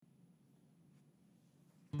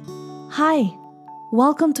Hi,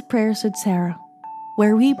 welcome to Prayers with Sarah,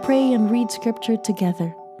 where we pray and read scripture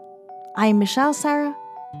together. I am Michelle Sarah,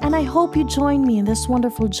 and I hope you join me in this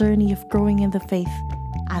wonderful journey of growing in the faith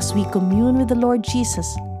as we commune with the Lord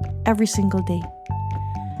Jesus every single day.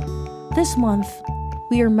 This month,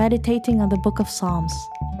 we are meditating on the book of Psalms,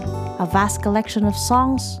 a vast collection of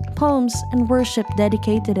songs, poems, and worship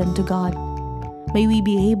dedicated unto God. May we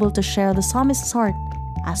be able to share the psalmist's heart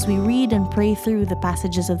as we read and pray through the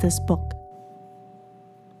passages of this book.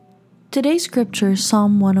 Today's scripture is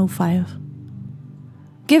Psalm 105.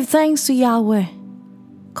 Give thanks to Yahweh.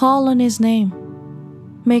 Call on His name.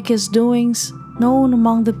 Make His doings known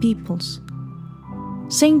among the peoples.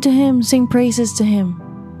 Sing to Him, sing praises to Him.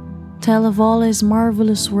 Tell of all His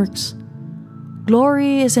marvelous works.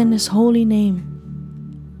 Glory is in His holy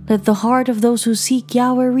name. Let the heart of those who seek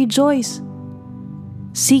Yahweh rejoice.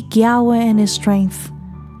 Seek Yahweh and His strength.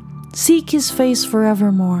 Seek His face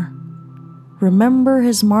forevermore. Remember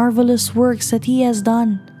His marvelous works that He has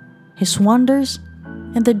done, His wonders,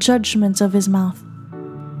 and the judgments of His mouth.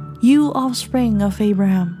 You offspring of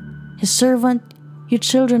Abraham, His servant, you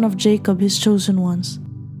children of Jacob, His chosen ones.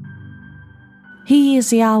 He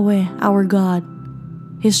is Yahweh, our God.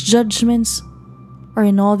 His judgments are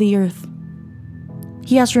in all the earth.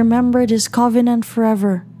 He has remembered His covenant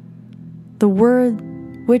forever, the word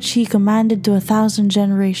which He commanded to 1,000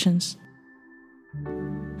 generations.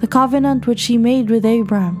 The covenant which He made with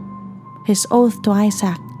Abraham, His oath to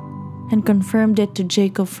Isaac, and confirmed it to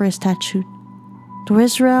Jacob for a statute, to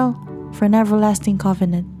Israel for an everlasting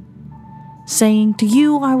covenant, saying, To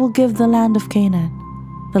you I will give the land of Canaan,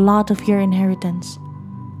 the lot of your inheritance.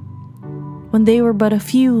 When they were but a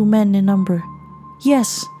few men in number,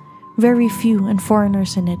 yes, very few, and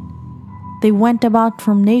foreigners in it, they went about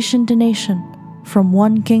from nation to nation, from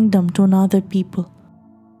one kingdom to another people.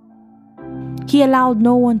 He allowed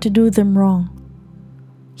no one to do them wrong.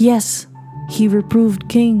 Yes, He reproved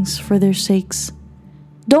kings for their sakes.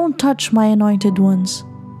 Don't touch my anointed ones.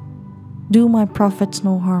 Do my prophets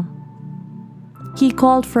no harm. He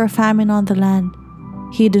called for a famine on the land.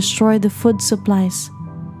 He destroyed the food supplies.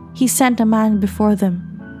 He sent a man before them.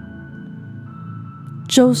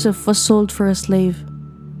 Joseph was sold for a slave.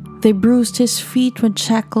 They bruised his feet with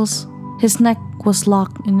shackles. His neck was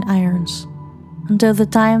locked in irons, until the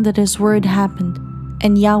time that His word happened,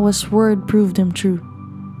 and Yahweh's word proved Him true.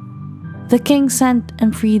 The king sent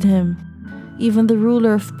and freed him, even the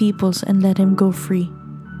ruler of peoples, and let him go free.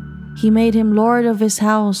 He made him lord of his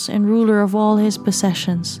house and ruler of all his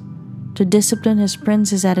possessions, to discipline his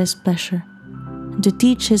princes at his pleasure, and to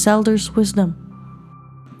teach his elders wisdom.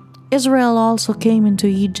 Israel also came into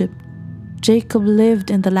Egypt. Jacob lived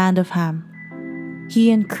in the land of Ham. He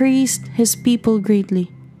increased His people greatly,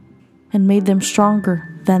 and made them stronger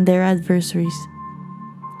than their adversaries.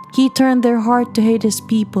 He turned their heart to hate His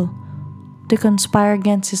people, to conspire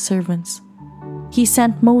against His servants. He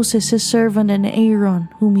sent Moses His servant and Aaron,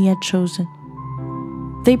 whom He had chosen.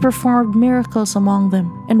 They performed miracles among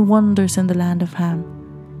them and wonders in the land of Ham.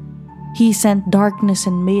 He sent darkness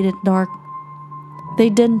and made it dark. They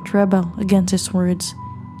didn't rebel against His words.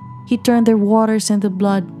 He turned their waters into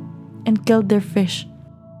blood and killed their fish.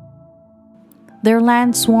 Their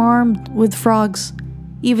land swarmed with frogs,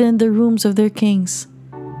 even in the rooms of their kings.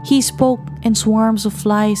 He spoke, and swarms of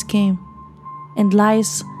flies came, and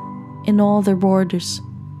lice in all their borders.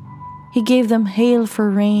 He gave them hail for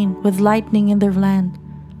rain, with lightning in their land.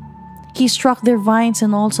 He struck their vines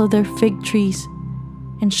and also their fig trees,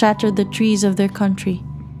 and shattered the trees of their country.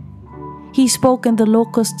 He spoke, and the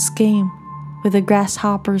locusts came, with the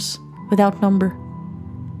grasshoppers without number,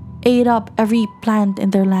 ate up every plant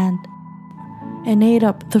in their land, and ate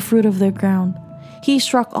up the fruit of their ground. He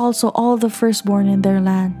struck also all the firstborn in their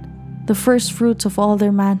land, the first fruits of all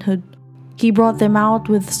their manhood. He brought them out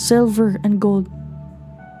with silver and gold.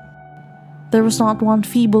 There was not one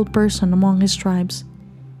feeble person among His tribes.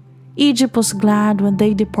 Egypt was glad when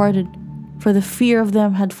they departed, for the fear of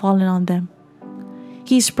them had fallen on them.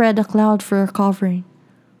 He spread a cloud for a covering,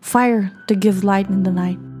 fire to give light in the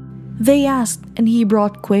night. They asked, and He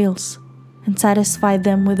brought quails, and satisfied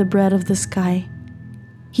them with the bread of the sky.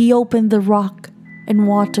 He opened the rock, and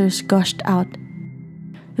waters gushed out.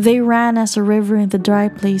 They ran as a river in the dry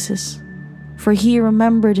places, for He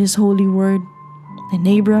remembered His holy word, and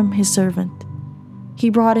Abram His servant. He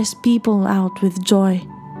brought His people out with joy,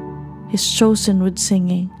 His chosen with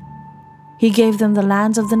singing. He gave them the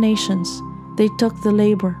lands of the nations. They took the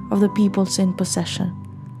labor of the peoples in possession,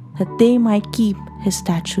 that they might keep His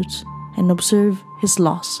statutes and observe His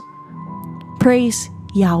laws. Praise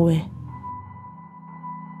Yahweh.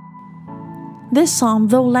 This psalm,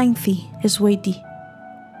 though lengthy, is weighty.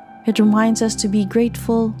 It reminds us to be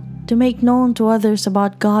grateful, to make known to others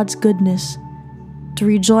about God's goodness, to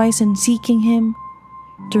rejoice in seeking Him,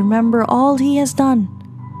 to remember all He has done,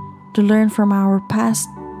 to learn from our past,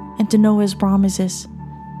 and to know His promises.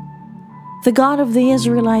 The God of the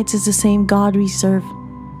Israelites is the same God we serve.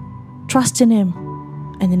 Trust in Him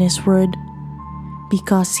and in His Word,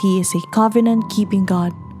 because He is a covenant-keeping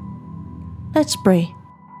God. Let's pray.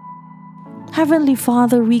 Heavenly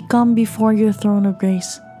Father, we come before your throne of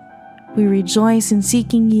grace. We rejoice in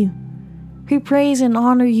seeking you. We praise and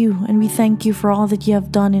honor you, and we thank you for all that you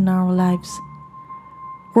have done in our lives.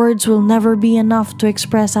 Words will never be enough to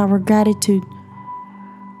express our gratitude.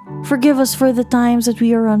 Forgive us for the times that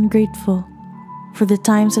we are ungrateful, for the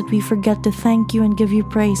times that we forget to thank you and give you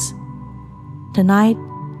praise. Tonight,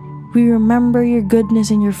 we remember your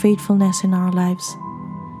goodness and your faithfulness in our lives.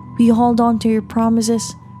 We hold on to your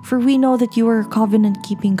promises, for we know that you are a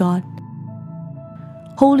covenant-keeping God.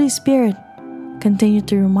 Holy Spirit, continue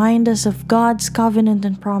to remind us of God's covenant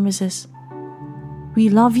and promises. We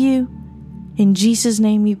love you. In Jesus'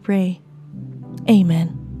 name we pray.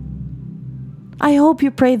 Amen. I hope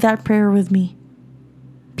you prayed that prayer with me.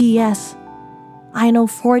 P.S. I know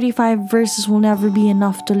 45 verses will never be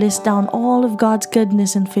enough to list down all of God's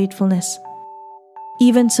goodness and faithfulness.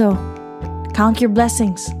 Even so, count your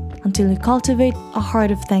blessings until you cultivate a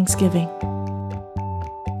heart of thanksgiving.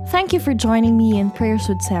 Thank you for joining me in Prayers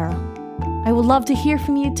with Sarah. I would love to hear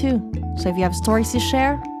from you too. So if you have stories to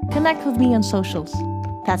share, connect with me on socials.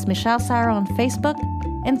 That's Michelle Sarah on Facebook,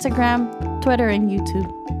 Instagram, Twitter, and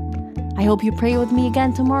YouTube. I hope you pray with me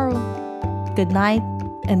again tomorrow. Good night,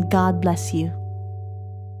 and God bless you.